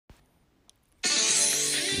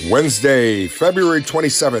Wednesday, February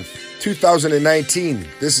 27th, 2019.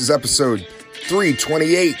 This is episode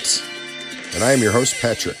 328, and I am your host,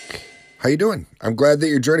 Patrick. How you doing? I'm glad that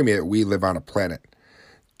you're joining me at We Live on a Planet.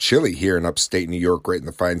 Chilly here in upstate New York, right in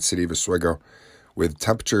the fine city of Oswego, with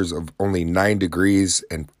temperatures of only 9 degrees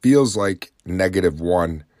and feels like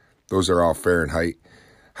 -1. Those are all Fahrenheit.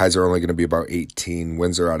 Highs are only going to be about 18.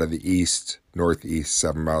 Winds are out of the east, northeast,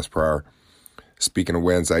 7 miles per hour. Speaking of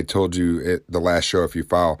winds, I told you at the last show, if you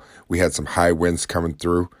follow, we had some high winds coming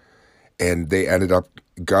through, and they ended up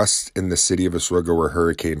gusts in the city of Oswego were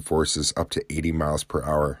hurricane forces up to 80 miles per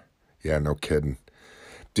hour. Yeah, no kidding.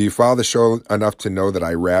 Do you follow the show enough to know that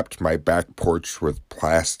I wrapped my back porch with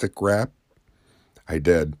plastic wrap? I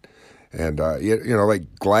did. And,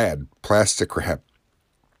 like Glad, plastic wrap.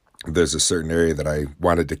 There's a certain area that I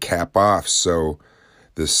wanted to cap off so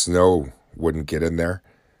the snow wouldn't get in there.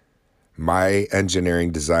 My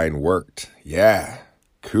engineering design worked. Yeah,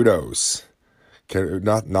 kudos.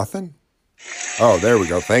 Nothing? Oh, there we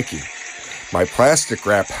go. Thank you. My plastic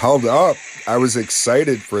wrap held up. I was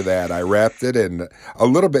excited for that. I wrapped it and a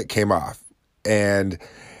little bit came off. And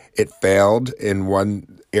it failed in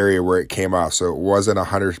one area where it came off. So it wasn't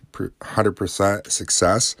 100%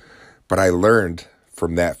 success. But I learned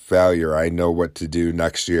from that failure. I know what to do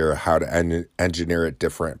next year, how to engineer it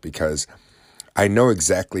different, because I know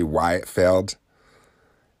exactly why it failed,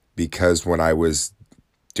 because when I was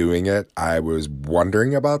doing it, I was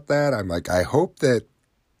wondering about that. I'm like, I hope that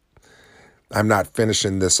I'm not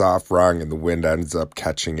finishing this off wrong and the wind ends up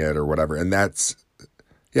catching it or whatever. And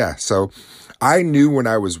so I knew when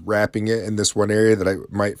I was wrapping it in this one area that I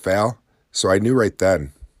might fail. So I knew right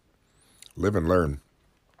then. Live and learn.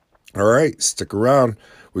 All right, stick around.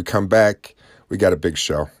 We come back. We got a big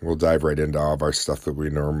show. We'll dive right into all of our stuff that we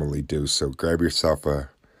normally do. So grab yourself a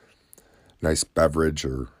nice beverage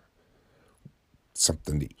or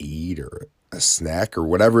something to eat or a snack or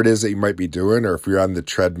whatever it is that you might be doing. Or if you're on the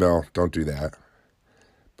treadmill, don't do that.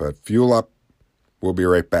 But fuel up. We'll be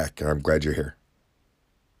right back. And I'm glad you're here.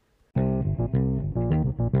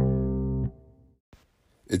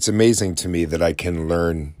 It's amazing to me that I can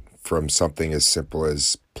learn from something as simple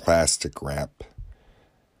as plastic wrap,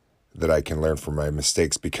 that I can learn from my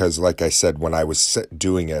mistakes, because like I said, when I was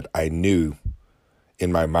doing it, I knew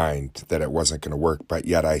in my mind that it wasn't going to work, but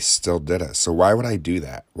yet I still did it. So why would I do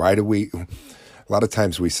that? A lot of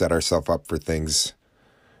times we set ourselves up for things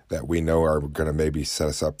that we know are going to maybe set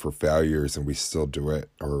us up for failures, and we still do it,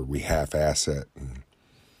 or we half-ass it. And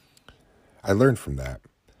I learned from that.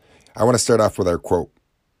 I want to start off with our quote.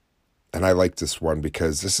 And I like this one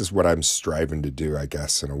because this is what I'm striving to do, I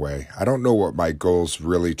guess, in a way. I don't know what my goals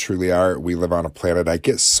really truly are. We live on a planet. I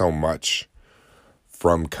get so much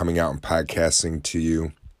from coming out and podcasting to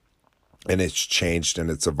you. And it's changed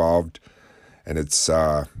and it's evolved. And it's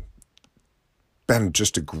been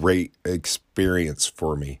just a great experience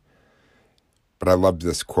for me. But I loved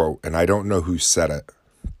this quote. And I don't know who said it.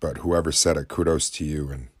 But whoever said it, kudos to you.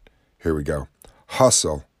 And here we go.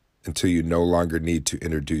 Hustle until you no longer need to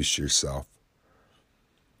introduce yourself.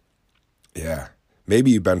 Yeah.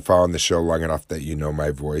 Maybe you've been following the show long enough that you know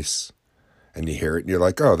my voice and you hear it and you're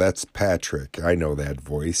like, oh, that's Patrick. I know that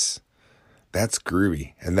voice. That's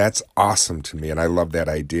groovy. And that's awesome to me. And I love that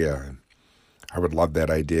idea. I would love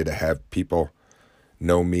that idea to have people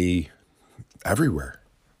know me everywhere.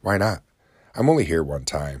 Why not? I'm only here one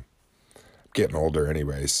time. I'm getting older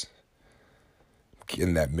anyways. I'm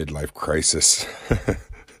getting that midlife crisis.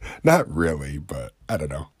 Not really, but I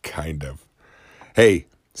don't know, kind of. Hey,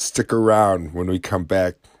 stick around. When we come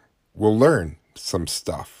back, we'll learn some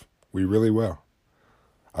stuff. We really will.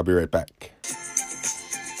 I'll be right back.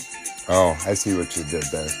 Oh, I see what you did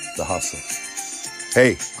there. The hustle.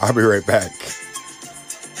 Hey, I'll be right back.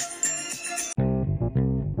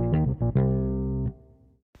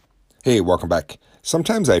 Hey, welcome back.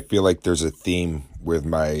 Sometimes I feel like there's a theme with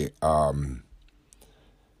my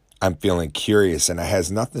I'm feeling curious, and it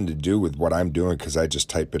has nothing to do with what I'm doing because I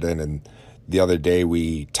just type it in. And the other day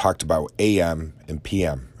we talked about AM and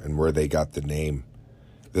PM and where they got the name.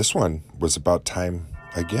 This one was about time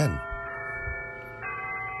again.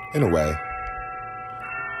 In a way.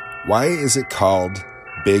 Why is it called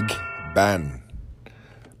Big Ben?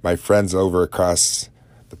 My friends over across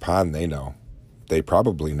the pond, they know. They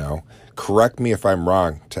probably know. Correct me if I'm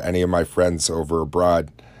wrong to any of my friends over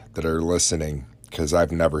abroad that are listening, because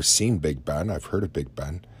I've never seen Big Ben. I've heard of Big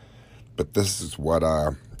Ben. But this is what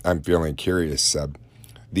I'm feeling curious, Seb.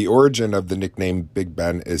 The origin of the nickname Big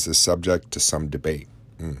Ben is a subject to some debate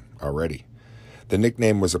already. The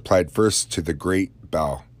nickname was applied first to the Great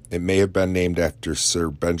Bell. It may have been named after Sir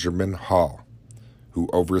Benjamin Hall, who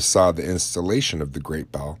oversaw the installation of the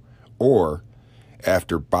Great Bell, or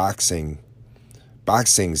after boxing's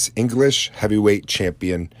English heavyweight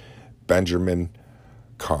champion, Benjamin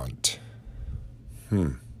Count.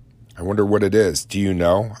 I wonder what it is. Do you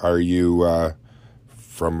know? Are you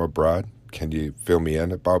from abroad? Can you fill me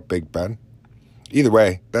in about Big Ben? Either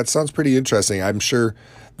way, that sounds pretty interesting. I'm sure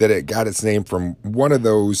that it got its name from one of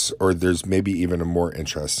those, or there's maybe even a more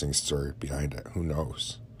interesting story behind it. Who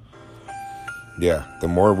knows? Yeah, the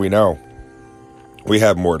more we know. We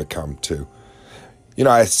have more to come, too. You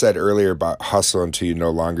know, I said earlier about hustle until you no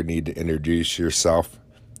longer need to introduce yourself.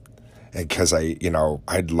 And because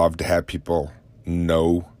I'd love to have people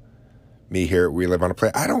know me here at We Live on a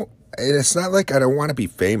Planet. It's not like I don't want to be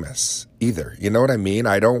famous either. You know what I mean?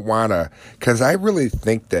 I don't want to, because I really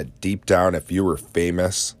think that deep down, if you were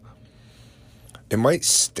famous, it might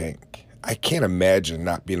stink. I can't imagine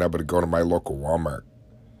not being able to go to my local Walmart.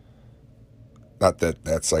 Not that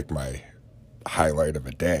that's like my highlight of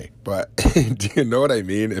a day, but do you know what I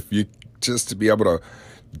mean? If you just to be able to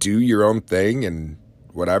do your own thing and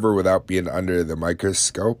whatever without being under the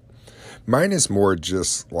microscope. Mine is more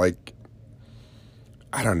just like,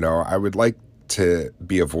 I don't know, I would like to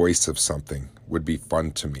be a voice of something would be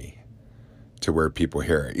fun to me, to where people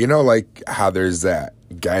hear it. You know, like how there's that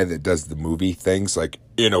guy that does the movie things like,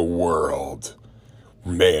 in a world,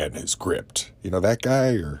 man is gripped. You know, that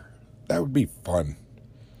guy, or that would be fun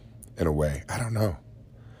in a way. I don't know.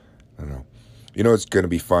 You know, it's going to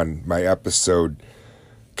be fun. My episode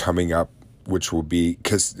coming up, which will be,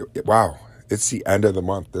 because, wow, it's the end of the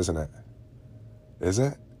month, isn't it? Is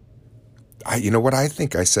it? You know what? I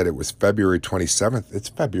think I said it was February 27th.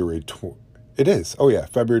 It's it is. Oh, yeah,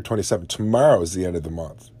 February 27th. Tomorrow is the end of the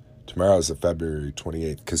month. Tomorrow is the February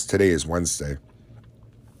 28th, because today is Wednesday.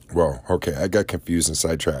 Well, okay, I got confused and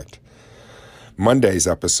sidetracked. Monday's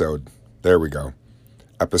episode, there we go.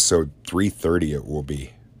 Episode 330 it will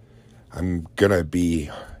be. I'm going to be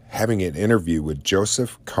having an interview with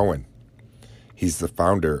Joseph Cohen. He's the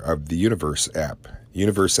founder of the Universe app.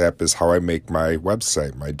 Universe app is how I make my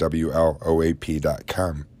website, my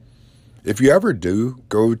WLOAP.com. If you ever do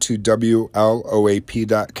go to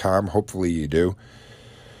WLOAP.com, hopefully you do,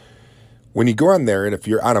 when you go on there, and if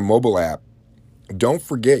you're on a mobile app, don't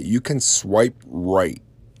forget you can swipe right.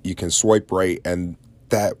 You can swipe right, and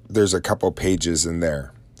that there's a couple pages in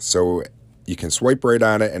there. So you can swipe right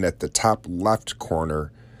on it, and at the top left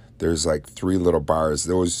corner, there's like 3 little bars.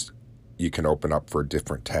 Those you can open up for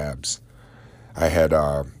different tabs. I had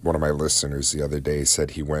one of my listeners the other day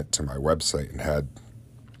said he went to my website and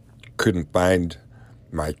couldn't find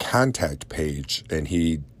my contact page, and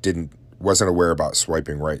he wasn't aware about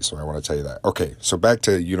swiping right. So I want to tell you that. Okay, so back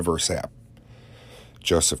to Universe app.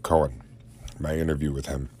 Joseph Cohen, my interview with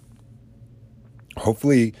him.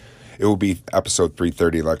 Hopefully it will be episode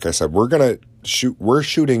 330. Like I said, we're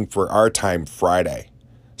shooting for our time Friday.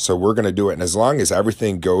 So we're going to do it. And as long as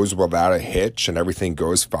everything goes without a hitch and everything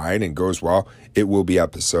goes fine and goes well, it will be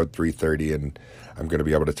episode 330. And I'm going to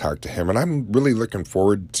be able to talk to him. And I'm really looking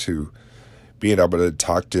forward to being able to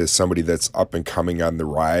talk to somebody that's up and coming on the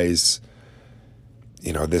rise.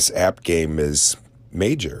 You know, this app game is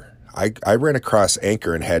major. I ran across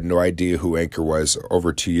Anchor and had no idea who Anchor was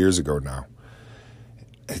over 2 years ago now.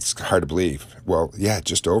 It's hard to believe. Well, yeah,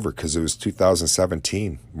 just over, because it was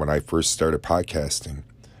 2017 when I first started podcasting.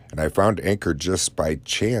 And I found Anchor just by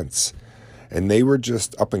chance. And they were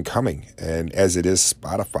just up and coming. And as it is,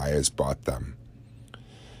 Spotify has bought them.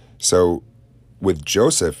 So with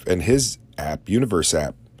Joseph and his app, Universe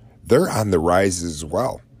app, they're on the rise as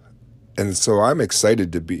well. And so I'm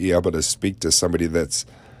excited to be able to speak to somebody that's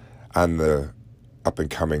on the up and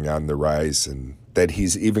coming, on the rise, and that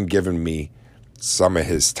he's even given me some of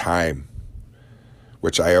his time,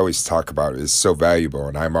 which I always talk about is so valuable.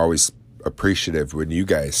 And I'm always appreciative when you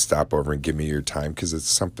guys stop over and give me your time, because it's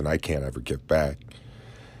something I can't ever give back.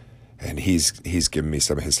 And he's given me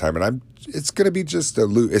some of his time, and it's going to be just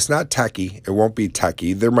it's not techie. It won't be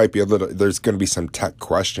techie. There might be there's going to be some tech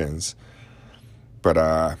questions, but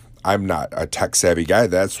I'm not a tech savvy guy.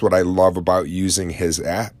 That's what I love about using his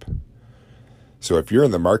app. So if you're in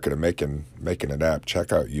the market of making an app,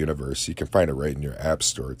 check out Universe. You can find it right in your app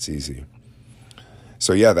store. It's easy.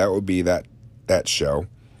 So yeah, that would be that show.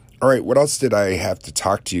 All right, what else did I have to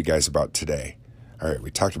talk to you guys about today? All right, we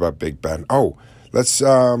talked about Big Ben. Oh, let's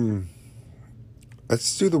do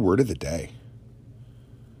the word of the day.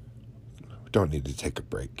 We don't need to take a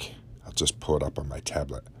break. I'll just pull it up on my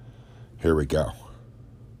tablet. Here we go.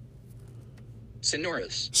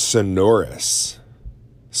 Sonorous. Sonorous.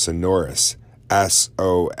 Sonorous. Sonorous.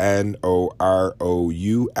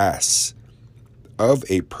 Of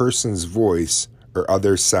a person's voice or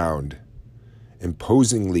other sound,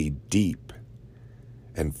 imposingly deep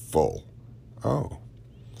and full. Oh.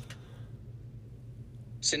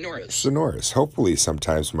 Sonorous. Hopefully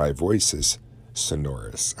sometimes my voice is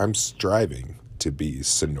sonorous. I'm striving to be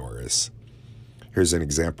sonorous. Here's an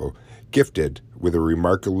example. Gifted with a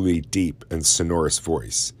remarkably deep and sonorous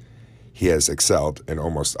voice, he has excelled in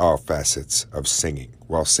almost all facets of singing.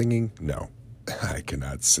 While singing, no, I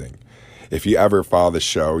cannot sing. If you ever follow the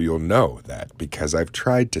show, you'll know that because I've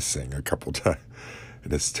tried to sing a couple times,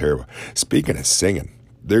 and it's terrible. Speaking of singing,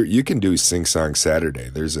 you can do Sing Song Saturday.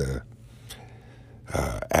 There's a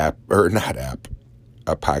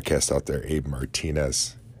podcast out there, Abe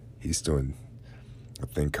Martinez. He's doing a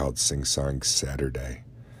thing called Sing Song Saturday.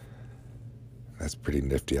 That's pretty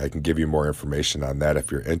nifty. I can give you more information on that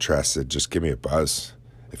if you're interested. Just give me a buzz.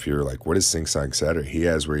 If you're like, what is Sing Song Saturday? He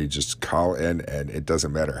has where you just call in and it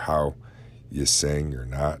doesn't matter how you sing or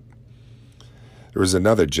not. There was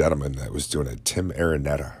another gentleman that was doing it. Tim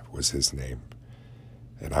Araneta was his name.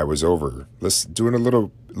 And I was over doing a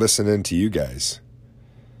little listening to you guys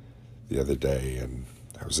the other day, and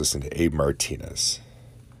I was listening to Abe Martinez.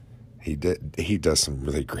 He does some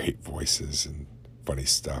really great voices and funny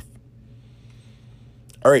stuff.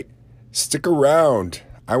 All right, stick around.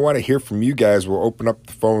 I want to hear from you guys. We'll open up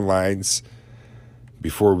the phone lines.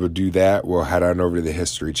 Before we do that, we'll head on over to the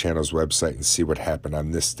History Channel's website and see what happened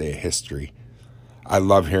on this day of history. I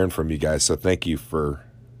love hearing from you guys, so thank you for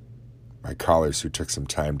my callers who took some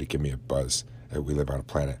time to give me a buzz at We Live on a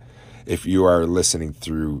Planet. If you are listening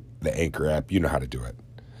through the Anchor app, you know how to do it.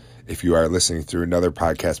 If you are listening through another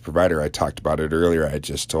podcast provider, I talked about it earlier. I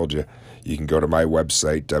just told you, you can go to my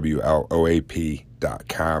website,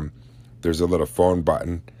 WLOAP.com. There's a little phone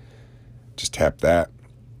button. Just tap that.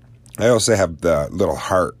 I also have the little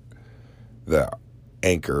heart, the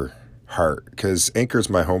Anchor heart, because Anchor is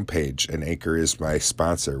my homepage and Anchor is my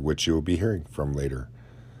sponsor, which you will be hearing from later.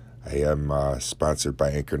 I am sponsored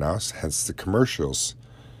by Anchor now, hence the commercials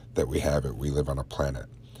that we have at We Live on a Planet.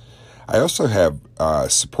 I also have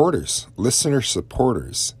supporters, listener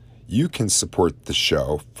supporters. You can support the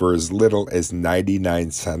show for as little as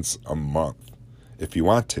 99 cents a month if you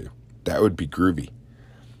want to. That would be groovy.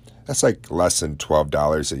 That's like less than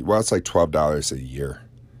 $12. Well, it's like $12 a year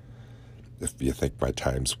if you think my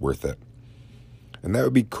time's worth it. And that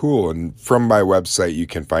would be cool. And from my website, you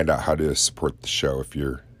can find out how to support the show if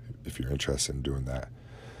you're interested in doing that.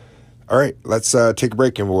 All right, let's take a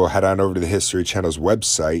break and we'll head on over to the History Channel's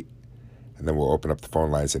website, and then we'll open up the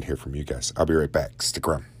phone lines and hear from you guys. I'll be right back. Stick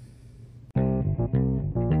around.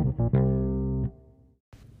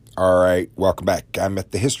 All right, welcome back. I'm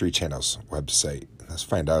at the History Channel's website. Let's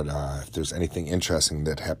find out if there's anything interesting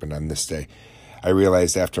that happened on this day. I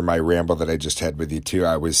realized after my ramble that I just had with you too,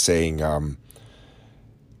 I was saying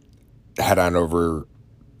head on over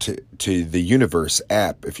to the Universe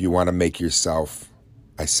app if you want to make yourself,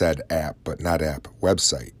 I said app, but not app,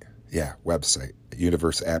 website. Yeah, website.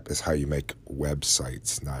 Universe app is how you make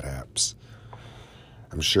websites, not apps.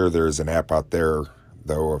 I'm sure there's an app out there,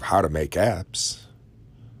 though, of how to make apps.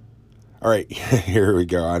 All right, here we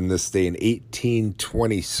go. On this day in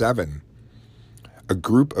 1827, a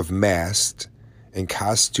group of masked and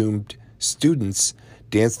costumed students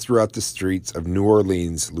danced throughout the streets of New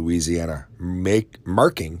Orleans, Louisiana,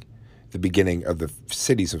 marking the beginning of the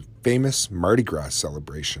city's famous Mardi Gras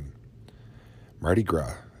celebration. Mardi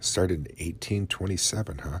Gras started in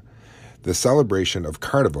 1827, huh? The celebration of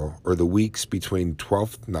Carnival, or the weeks between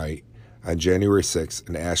Twelfth Night on January 6th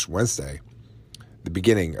and Ash Wednesday, the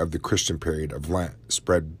beginning of the Christian period of Lent,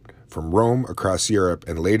 spread from Rome across Europe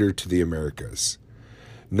and later to the Americas.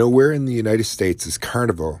 Nowhere in the United States is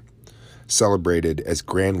Carnival celebrated as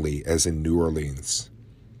grandly as in New Orleans,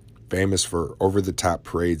 famous for over-the-top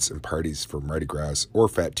parades and parties for Mardi Gras or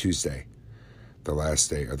Fat Tuesday, the last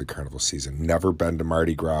day of the carnival season. Never been to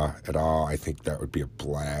Mardi Gras at all. I think that would be a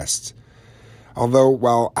blast. Although,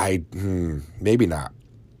 well, maybe not,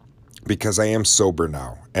 because I am sober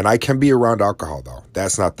now. And I can be around alcohol, though.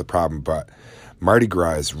 That's not the problem, but Mardi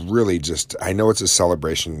Gras is really just, I know it's a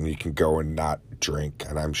celebration and you can go and not drink.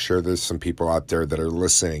 And I'm sure there's some people out there that are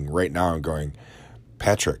listening right now and going,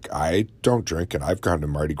 Patrick, I don't drink and I've gone to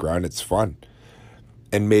Mardi Gras and it's fun.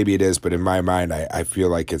 And maybe it is, but in my mind, I feel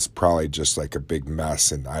like it's probably just like a big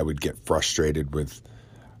mess and I would get frustrated with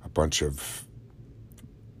a bunch of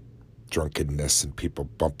drunkenness and people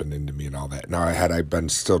bumping into me and all that. Now, had I been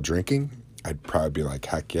still drinking, I'd probably be like,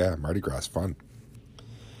 heck yeah, Mardi Gras is fun.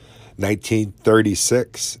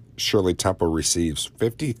 1936, Shirley Temple receives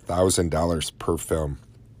 $50,000 per film.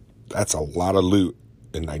 That's a lot of loot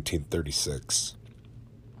in 1936.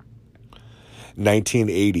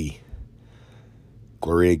 1980,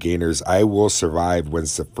 Gloria Gaynor's I Will Survive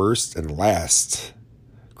wins the first and last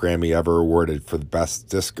Grammy ever awarded for the best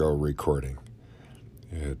disco recording.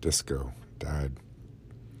 Yeah, disco died.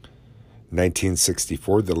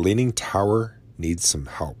 1964, The Leaning Tower Needs Some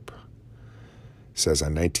Help. It says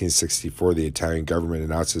on 1964, the Italian government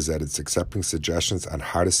announces that it's accepting suggestions on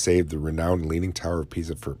how to save the renowned Leaning Tower of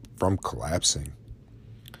Pisa from collapsing.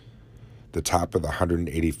 The top of the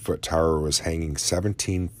 180-foot tower was hanging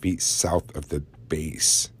 17 feet south of the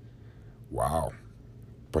base. Wow.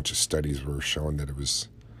 A bunch of studies were showing that it was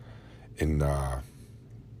in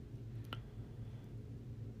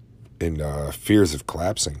fears of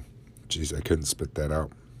collapsing. Jeez, I couldn't spit that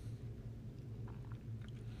out.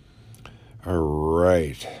 All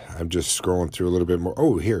right. I'm just scrolling through a little bit more.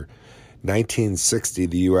 Oh, here. 1960,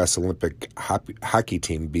 the U.S. Olympic hockey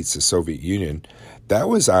team beats the Soviet Union. That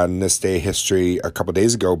was on this day history a couple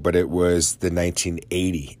days ago, but it was the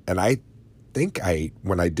 1980. And I think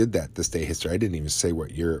when I did that, this day history, I didn't even say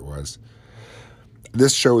what year it was.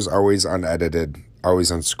 This show is always unedited,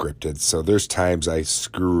 always unscripted. So there's times I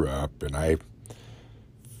screw up and I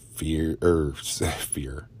fear. I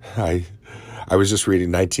was just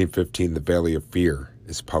reading 1915, The Valley of Fear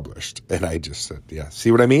is published. And I just said, yeah,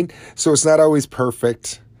 see what I mean? So it's not always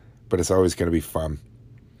perfect, but it's always going to be fun.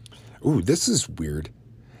 Ooh, this is weird.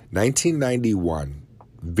 1991,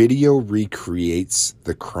 video recreates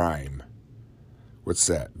the crime. What's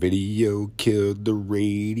that? Video killed the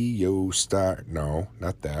radio star. No,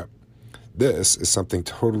 not that. This is something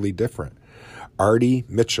totally different. Artie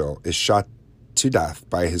Mitchell is shot to death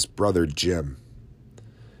by his brother Jim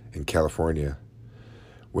in California.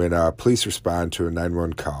 When police respond to a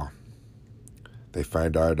 911 call, they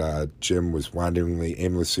find out Jim was wanderingly,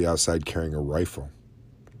 aimlessly outside carrying a rifle.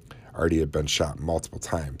 Artie had been shot multiple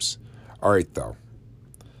times. All right, though.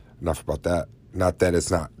 Enough about that. Not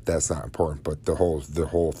that that's not important, but the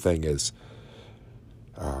whole thing is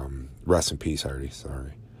rest in peace, Artie.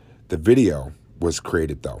 Sorry. The video was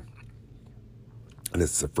created, though, and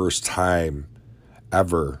it's the first time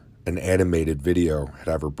ever an animated video had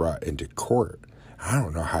ever brought into court. I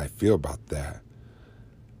don't know how I feel about that.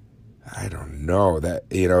 I don't know that,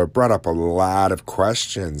 it brought up a lot of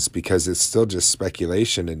questions because it's still just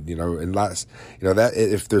speculation and, unless, that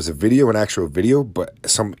if there's an actual video, but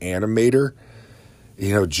some animator,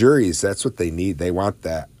 juries, that's what they need. They want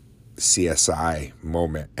that CSI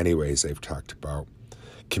moment. Anyways, they've talked about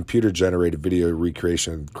computer generated video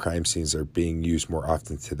recreation crime scenes are being used more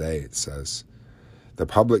often today. It says the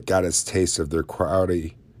public got its taste of their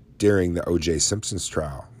quality during the O.J. Simpson's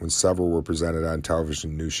trial, when several were presented on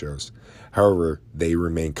television news shows. However, they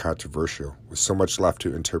remain controversial. With so much left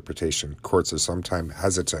to interpretation, courts are sometimes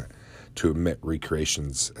hesitant to admit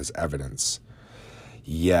recreations as evidence.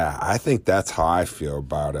 Yeah, I think that's how I feel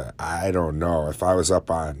about it. I don't know. If I was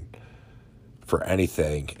up on for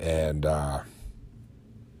anything and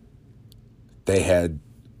they had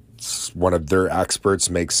one of their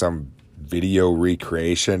experts make some video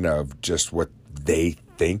recreation of just what they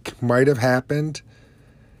think might have happened,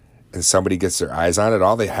 and somebody gets their eyes on it,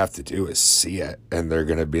 all they have to do is see it, and they're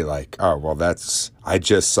going to be like, oh, well, I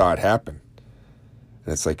just saw it happen.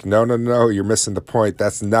 And it's like, no, you're missing the point.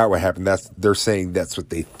 That's not what happened. They're saying that's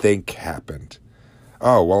what they think happened.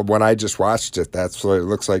 Oh, well, when I just watched it, that's what it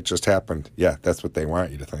looks like just happened. Yeah, that's what they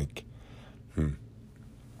want you to think. Who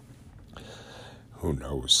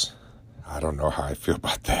knows? I don't know how I feel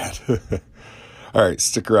about that. All right,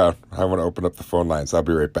 stick around. I want to open up the phone lines. I'll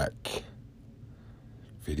be right back.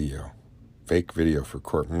 Video. Fake video for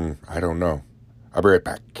court. I don't know. I'll be right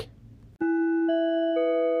back.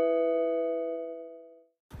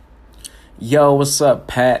 Yo, what's up,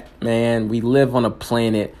 Pat? Man, we live on a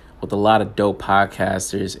planet with a lot of dope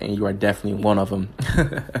podcasters, and you are definitely one of them.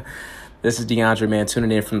 This is DeAndre, man,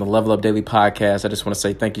 tuning in from the Level Up Daily podcast. I just want to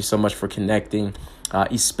say thank you so much for connecting,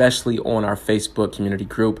 especially on our Facebook community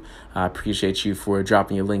group. I appreciate you for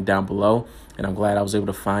dropping your link down below, and I'm glad I was able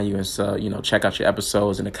to find you and check out your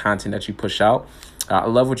episodes and the content that you push out. I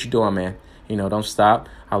love what you're doing, man. Don't stop.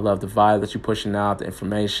 I love the vibe that you're pushing out, the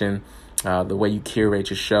information, the way you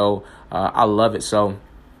curate your show. I love it. So,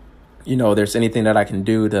 there's anything that I can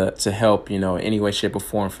do to help, in any way, shape, or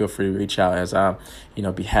form, feel free to reach out as I'll,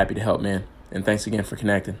 be happy to help, man. And thanks again for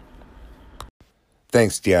connecting.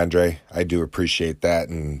 Thanks, DeAndre. I do appreciate that.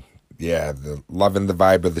 And yeah, loving the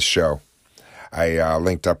vibe of the show. I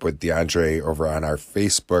linked up with DeAndre over on our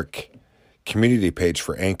Facebook community page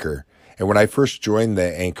for Anchor. And when I first joined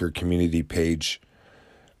the Anchor community page,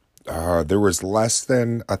 there was less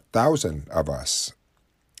than 1,000 of us.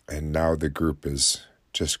 And now the group is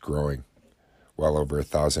just growing, well over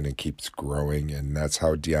 1,000, and keeps growing. And that's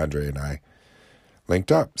how DeAndre and I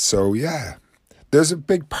linked up. So yeah, there's a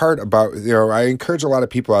big part about, I encourage a lot of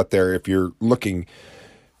people out there, if you're looking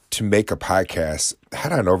to make a podcast,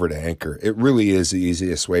 head on over to Anchor. It really is the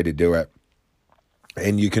easiest way to do it.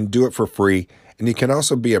 And you can do it for free. And you can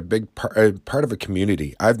also be a big part of a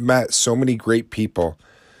community. I've met so many great people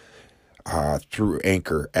through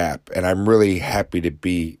Anchor app. And I'm really happy to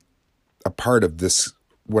be a part of this,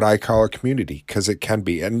 what I call a community, because it can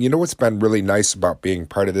be. And you know what's been really nice about being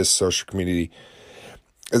part of this social community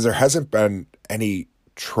is there hasn't been any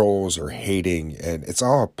trolls or hating. And it's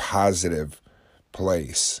all a positive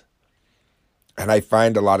place. And I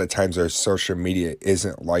find a lot of times our social media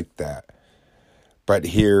isn't like that. But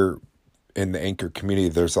here in the Anchor community,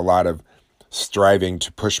 there's a lot of striving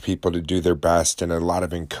to push people to do their best and a lot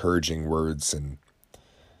of encouraging words. And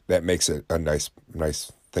that makes it a nice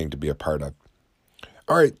thing to be a part of.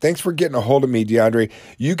 All right. Thanks for getting a hold of me, DeAndre.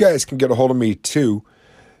 You guys can get a hold of me too.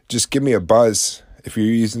 Just give me a buzz. If you're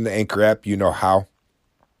using the Anchor app, you know how.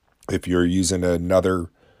 If you're using another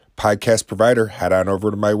podcast provider, head on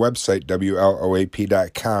over to my website,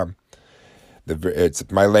 WLOAP.com.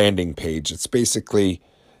 It's my landing page. It's basically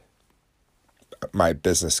my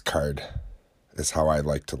business card is how I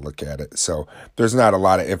like to look at it. So there's not a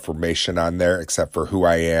lot of information on there except for who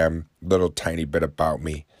I am, little tiny bit about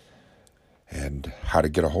me, and how to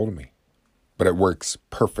get a hold of me. But it works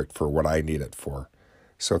perfect for what I need it for.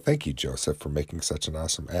 So thank you, Joseph, for making such an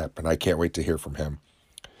awesome app. And I can't wait to hear from him.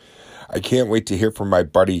 I can't wait to hear from my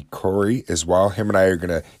buddy Corey as well. Him and I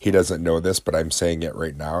are he doesn't know this, but I'm saying it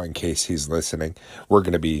right now in case he's listening. We're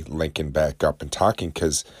going to be linking back up and talking,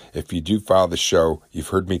 because if you do follow the show, you've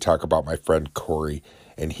heard me talk about my friend Corey,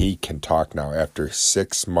 and he can talk now. After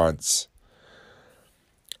 6 months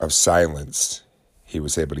of silence, he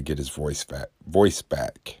was able to get his voice back.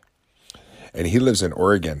 And he lives in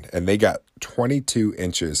Oregon, and they got 22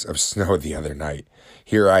 inches of snow the other night.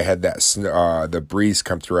 Here I had that snow, the breeze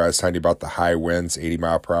come through. I was telling you about the high winds, 80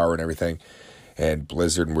 mile per hour and everything, and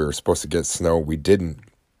blizzard, and we were supposed to get snow. We didn't.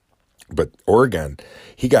 But Oregon,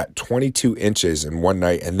 he got 22 inches in one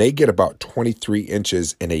night, and they get about 23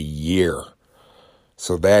 inches in a year.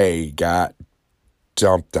 So they got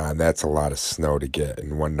dumped on. That's a lot of snow to get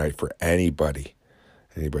in one night for anybody.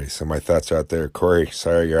 So my thoughts are out there. Corey,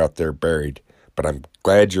 sorry you're out there buried, but I'm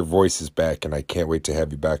glad your voice is back, and I can't wait to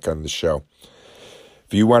have you back on the show.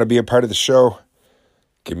 If you want to be a part of the show,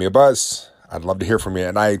 give me a buzz. I'd love to hear from you,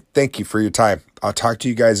 and I thank you for your time. I'll talk to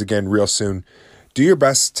you guys again real soon. Do your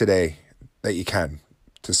best today that you can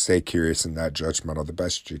to stay curious and not judgmental, the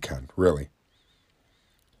best you can, really.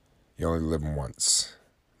 You only live once.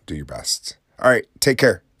 Do your best. All right, take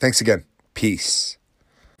care. Thanks again. Peace.